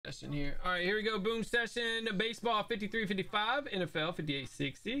session here. All right, here we go. Boom session. Baseball 53-55, NFL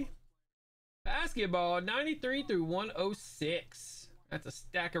 58-60. Basketball 93 through 106. That's a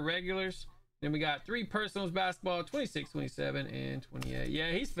stack of regulars. Then we got 3 personals basketball, 26, 27, and 28.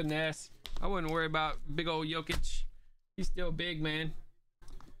 Yeah, he's finesse. I wouldn't worry about big old Jokic. He's still big, man.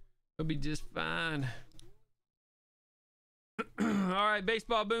 He'll be just fine. All right,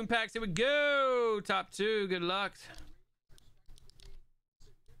 baseball boom packs. Here we go. Top 2. Good luck.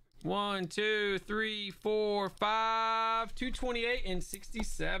 1, 2, 3, 4, 5. 228 and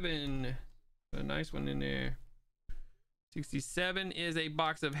 67. A nice one in there. 67 is a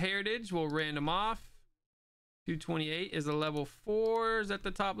box of Heritage. We'll random off. 228 is a level 4. Is that the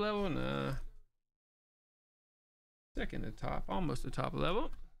top level? Nah. Second to top. Almost the top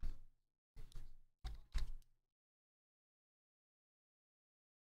level.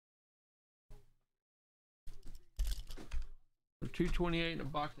 For 228 in a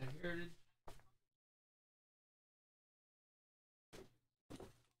box of Heritage.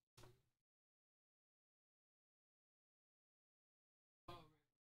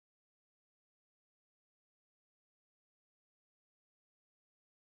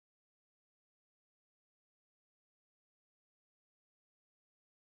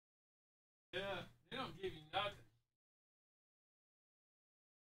 Yeah, they don't give you nothing.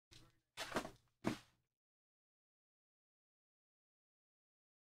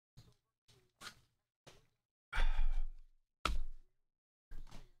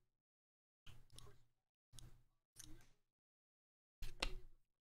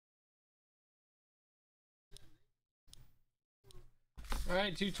 All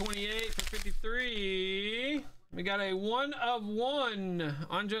right, 228 for 53. We got a 1 of 1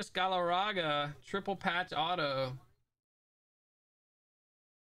 Andres Galarraga triple patch auto.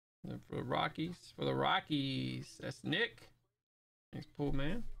 And for the Rockies, that's Nick. Thanks, pull,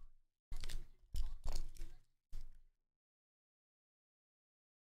 man.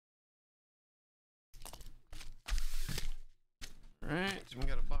 All right, so we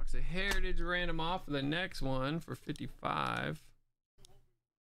got a box of Heritage random off for the next one for 55.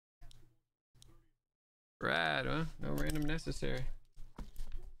 Brad, huh? No random necessary.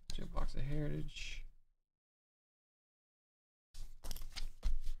 Get a box of Heritage.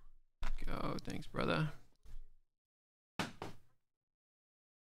 Go, thanks, brother. All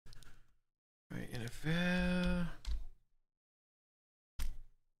right, NFL.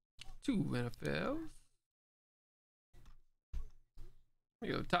 2 NFLs. We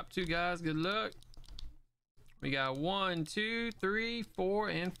go, top 2 guys. Good luck. We got 1, 2, 3, 4,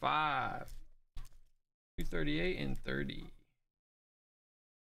 and 5. 238 and 30.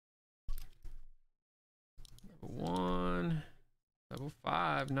 Level 1, level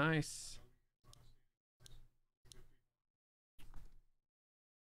 5, nice.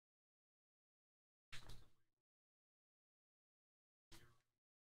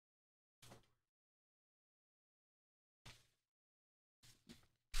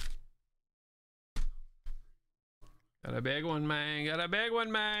 Got a big one, man. Got a big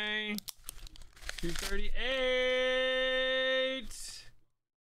one, man. 238.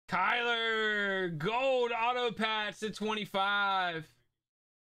 Kyler, gold auto patch to 25.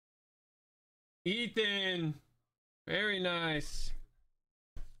 Ethan, very nice.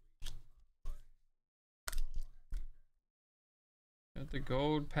 Got the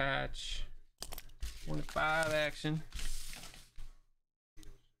gold patch. 25 action.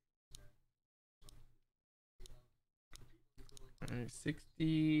 All right,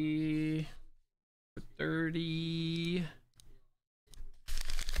 60. 30.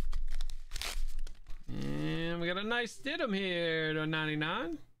 And we got a nice Stidham here to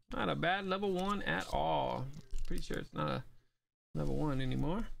 99. Not a bad level 1 at all. Pretty sure it's not a level 1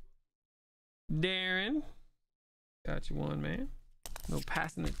 anymore. Darren, got you one, man. No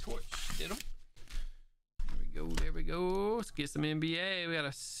passing the torch, Stidham. There we go, there we go. Let's get some NBA. We got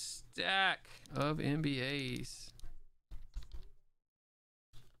a stack of NBAs.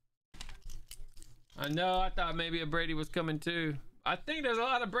 I know, I thought maybe a Brady was coming too. I think there's a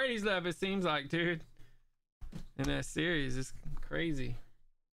lot of Brady's left, it seems like, dude. In that series, it's crazy.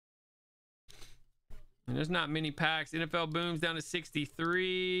 And there's not many packs. NFL booms down to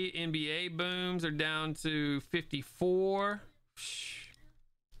 63. NBA booms are down to 54.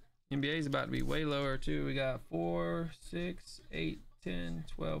 NBA is about to be way lower too. We got 4, 6, 8, 10,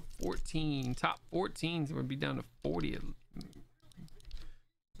 12, 14. Top 14s would be down to 40 at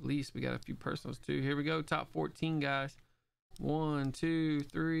least. We got a few personals too. Here we go. Top 14 guys. 1, 2,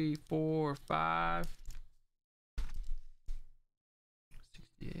 3, 4, 5.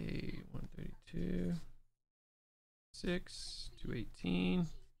 68, 132. 6, 218.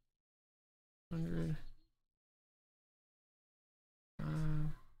 100.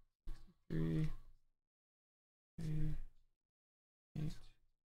 3, 8,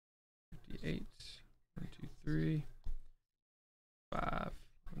 58, 1, 2, 3, 5,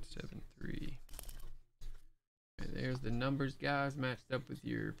 173. Okay, there's the numbers, guys, matched up with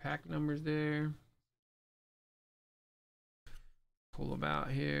your pack numbers there. Pull them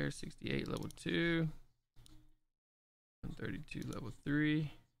out here. 68 level 2, 132 level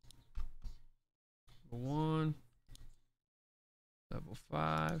 3, level 1, level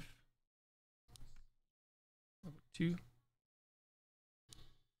 5, level 2,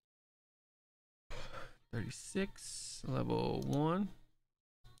 36 level 1,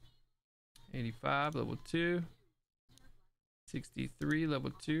 85 level 2, 63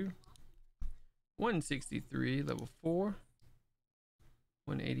 level 2, 163 level 4,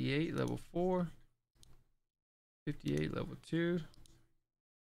 188 level 4, 58 level 2,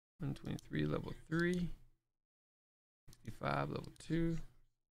 123 level 3, 65 level 2,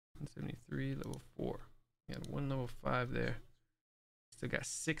 173 level 4. Got one level 5 there. Still got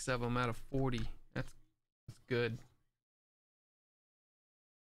 6 of them out of 40. That's good.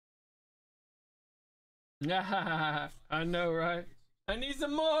 I know, right? I need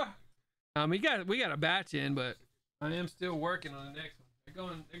some more. We got a batch in, but I am still working on the next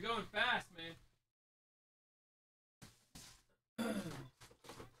one. They're going fast, man.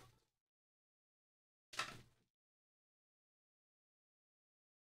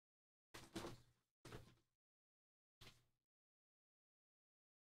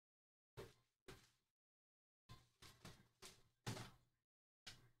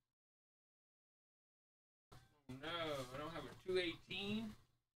 No, I don't have a 218.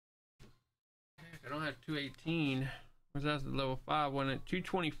 I don't have 218. Where's that? The level 5 one at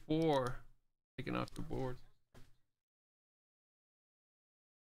 224. Taken off the board.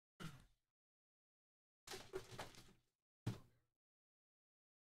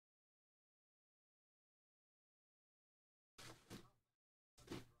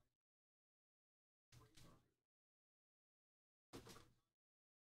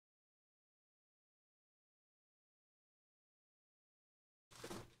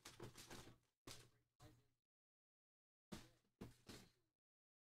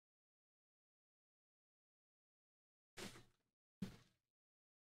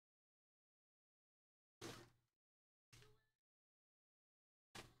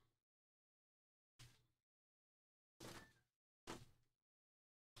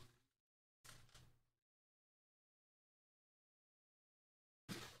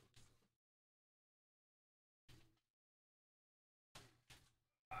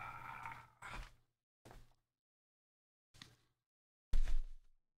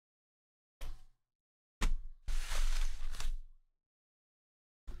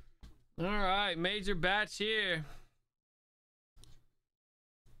 All right, major batch here.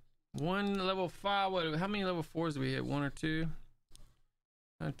 One level 5. What? How many level 4s do we hit? 1 or 2?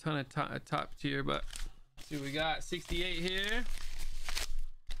 Not a ton of top tier, but let's see what we got. 68 here.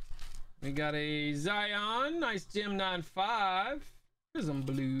 We got a Zion, nice Gem 9.5. Prism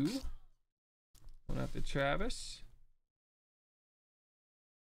blue. One out to Travis.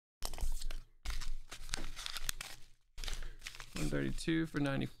 $132 for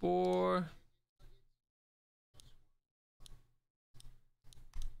 94.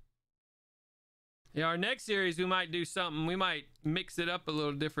 Yeah, our next series we might do something. We might mix it up a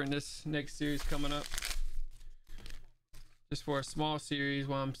little different this next series coming up. Just for a small series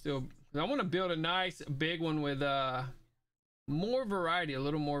while I'm still, I want to build a nice big one with more variety, a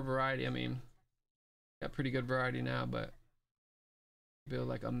little more variety. I mean, got pretty good variety now, but build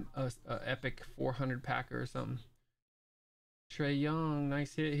like a epic 400 packer or something. Trey Young,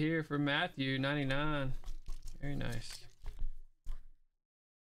 nice hit here for Matthew, 99. Very nice.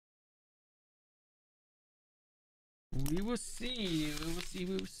 We will see. We will see.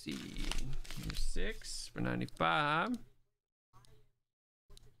 We will see. Number 6 for 95. Number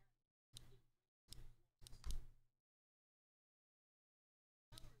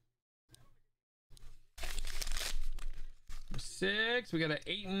 6. We got an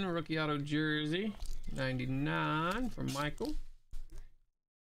Ayton rookie auto jersey, 99 for Michael.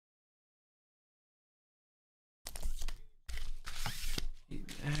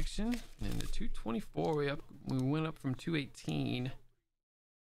 Action and the 224 we went up from 218. I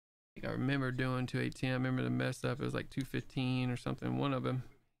think I remember doing 218. I remember the mess up. It was like 215 or something. One of them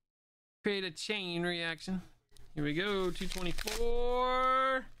create a chain reaction. Here we go.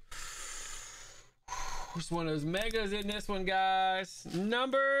 224. Just one of those megas in this one, guys.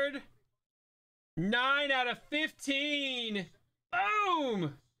 Numbered 9 out of 15.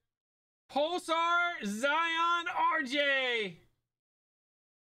 Boom. Pulsar Zion RJ.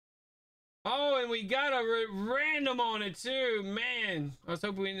 Oh, and we got a random on it too. Man, I was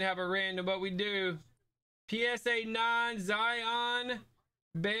hoping we didn't have a random, but we do. PSA 9 Zion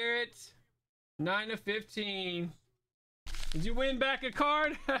Barrett 9/15. Did you win back a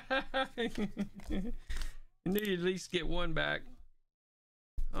card? You need to at least get one back.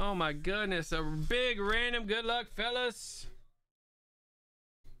 Oh my goodness, a big random. Good luck, fellas.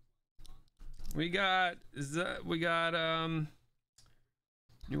 We got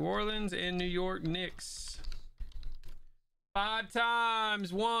New Orleans and New York Knicks. 5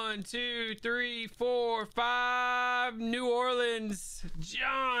 times. 1, 2, 3, 4, 5. New Orleans.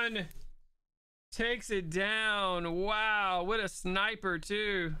 John takes it down. Wow, what a sniper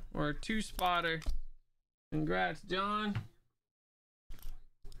too, or a 2-spotter. Congrats, John.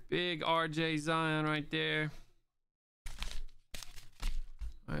 Big RJ Zion right there.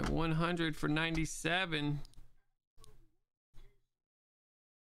 All right, 100 for 97.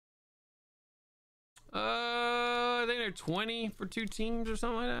 I think they're 20 for 2 teams or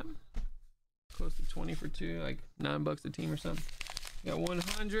something like that. Close to 20 for 2, like $9 a team or something. We got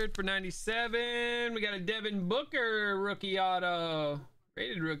 100 for 97. We got a Devin Booker rookie auto.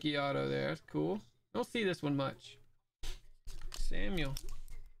 Rated rookie auto there. That's cool. Don't see this one much. Samuel.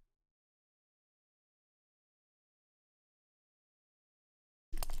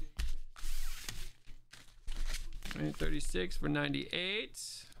 36 for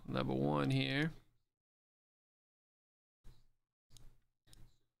 98. Level 1 here.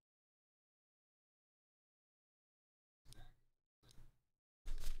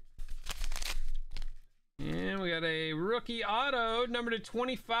 And we got a rookie auto, number to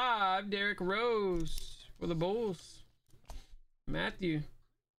 25, Derrick Rose for the Bulls. Matthew.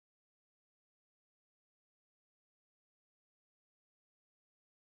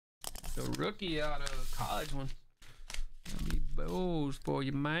 So rookie auto, college one. That'll be Bulls for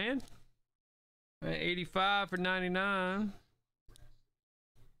you, man. 85 for 99.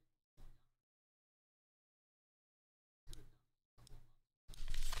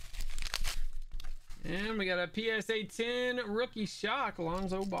 And we got a PSA 10 rookie shock,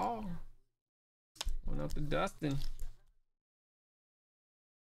 Lonzo Ball. One up to Dustin.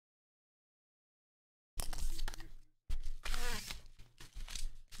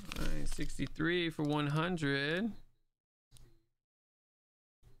 All right, 63 for 100.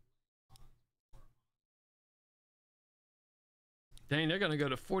 Dang, they're gonna go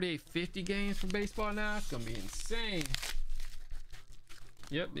to 4850 games for baseball now. It's gonna be insane.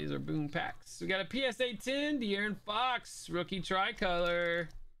 Yep, these are boom packs. We got a PSA 10, De'Aaron Fox, rookie tricolor.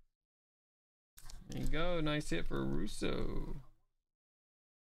 There you go, nice hit for Russo.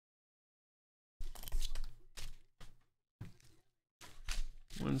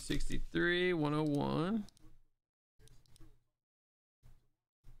 $163, 101.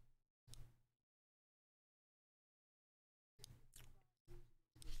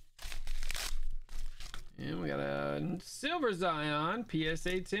 And we got a silver Zion,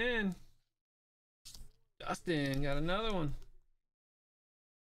 PSA 10. Dustin got another one.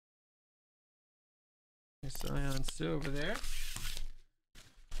 Zion silver there.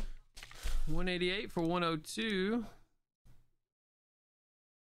 188 for 102.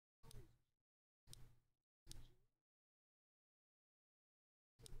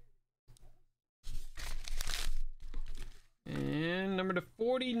 And number to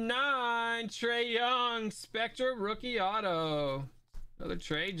 49, Trae Young, Spectra rookie auto. Another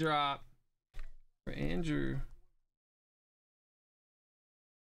trade drop for Andrew.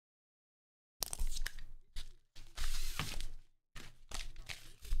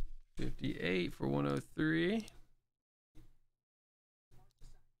 $58 for 103.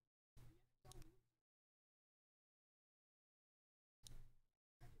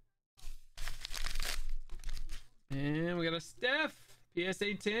 And we got a Steph,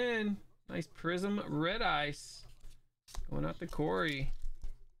 PSA 10. Nice Prism Red Ice. Going out to Corey.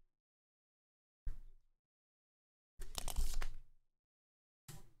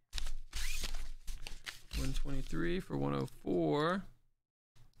 $123 for 104.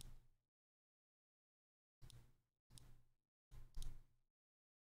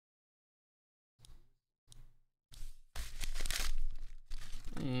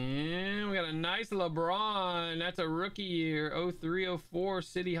 And we got a nice LeBron. That's a rookie year. 03-04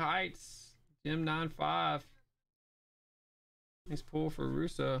 City Heights. Gym 95. Nice pull for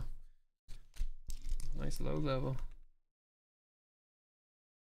Russo. Nice low level.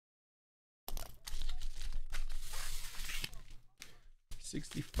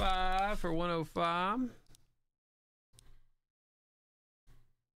 $65 for 105.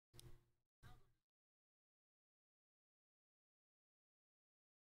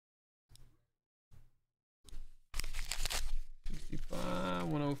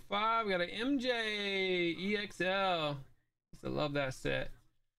 5. We got an MJ EXL. I love that set.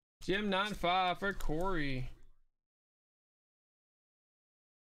 Jim 95 for Corey.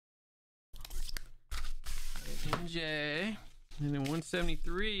 MJ. And then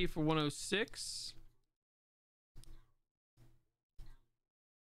 173 for 106.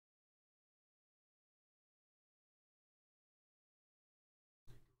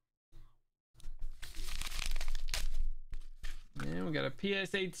 And we got a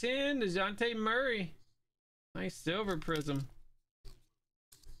PSA 10, DeJounte Murray. Nice silver prism.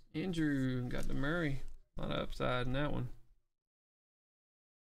 Andrew got the Murray. A lot of upside in that one.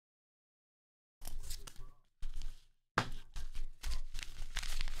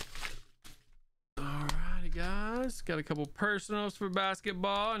 Alrighty, guys. Got a couple personals for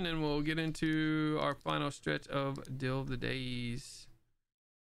basketball, and then we'll get into our final stretch of Deal of the Days.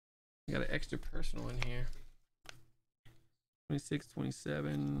 We got an extra personal in here. 26,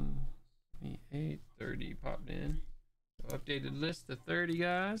 27, 28, 30 popped in. So updated list of 30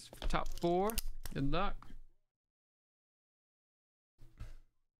 guys. Top 4. Good luck.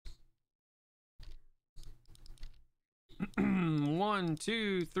 One,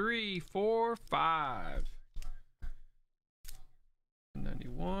 2, 3, 4, 5.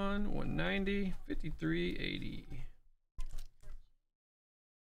 191, 190, 53, 80.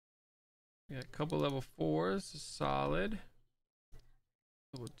 Got a couple level 4s, solid.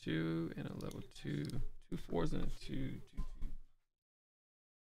 Level 2 and a level 2. 2 4s and a 2, 2, 2.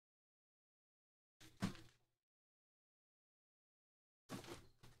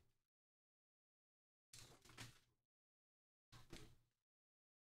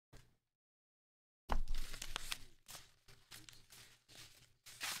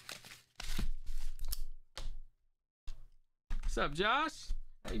 What's up, Josh?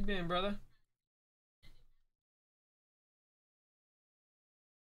 How you been, brother?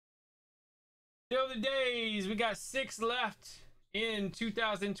 Deal of the Days. We got 6 left in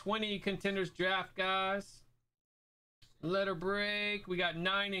 2020 Contenders Draft, guys. Letter break. We got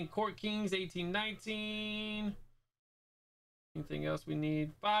 9 in Court Kings, 18-19. Anything else we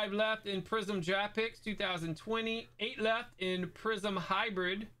need? 5 left in Prism Draft Picks, 2020. 8 left in Prism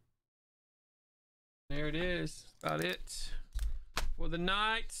Hybrid. There it is. About it for the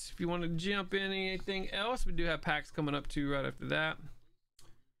night. If you want to jump in anything else, we do have packs coming up too right after that.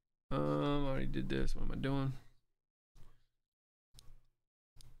 I already did this. What am I doing?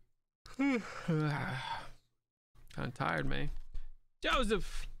 Kind of tired, man.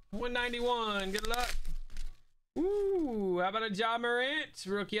 Joseph 191. Good luck. Ooh, how about a Ja Morant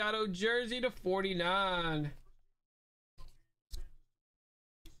rookie auto jersey to 49?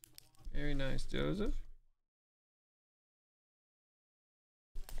 Very nice, Joseph.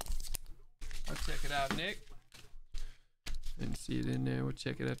 I'll check it out, Nick. Didn't see it in there. We'll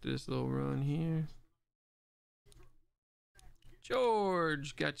check it after this little run here.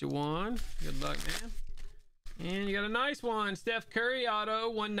 George, got you one. Good luck, man. And you got a nice one. Steph Curry auto,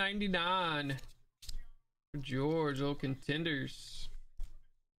 199. For George, little contenders.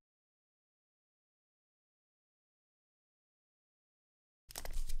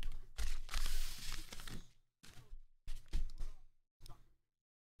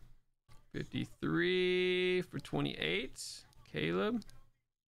 $53 for 28. Caleb.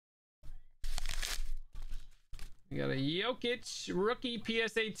 We got a Jokic rookie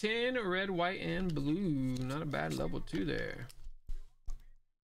PSA 10, red, white, and blue. Not a bad level 2 there.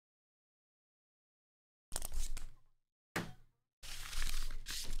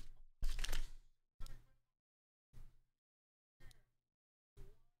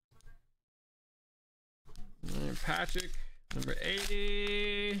 And Patrick, number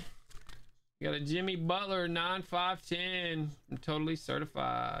 80. We got a Jimmy Butler 9/5/10 from Totally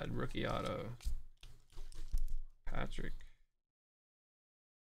Certified rookie auto. Patrick.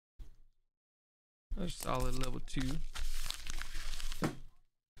 Another solid level 2.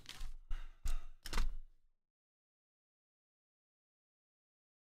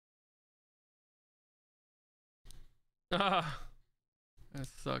 Ah, that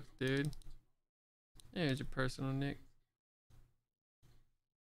sucks, dude. There's your personal, Nick.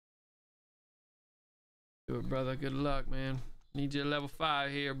 Do it, brother. Good luck, man. Need you at level 5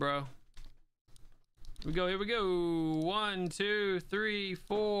 here, bro. Here we go. 1, 2, 3,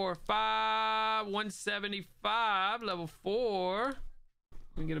 4, 5. 175. Level 4.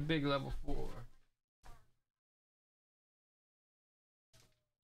 We get a big level 4.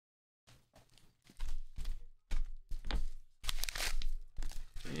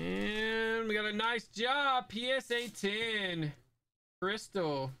 And we got a nice job. PSA 10.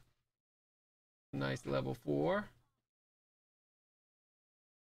 Crystal. Nice level 4.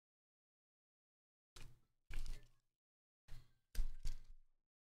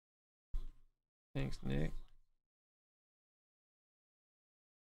 Thanks, Nick.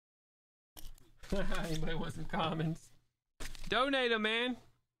 Anybody want some commons? Donate them, man.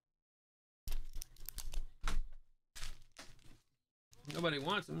 Nobody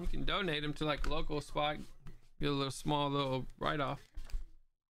wants them. You can donate them to like a local spot. Get a little small little write-off.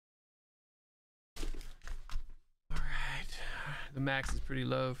 All right. The max is pretty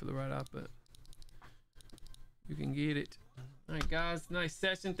low for the write-off, but you can get it. All right, guys. Nice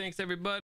session. Thanks, everybody.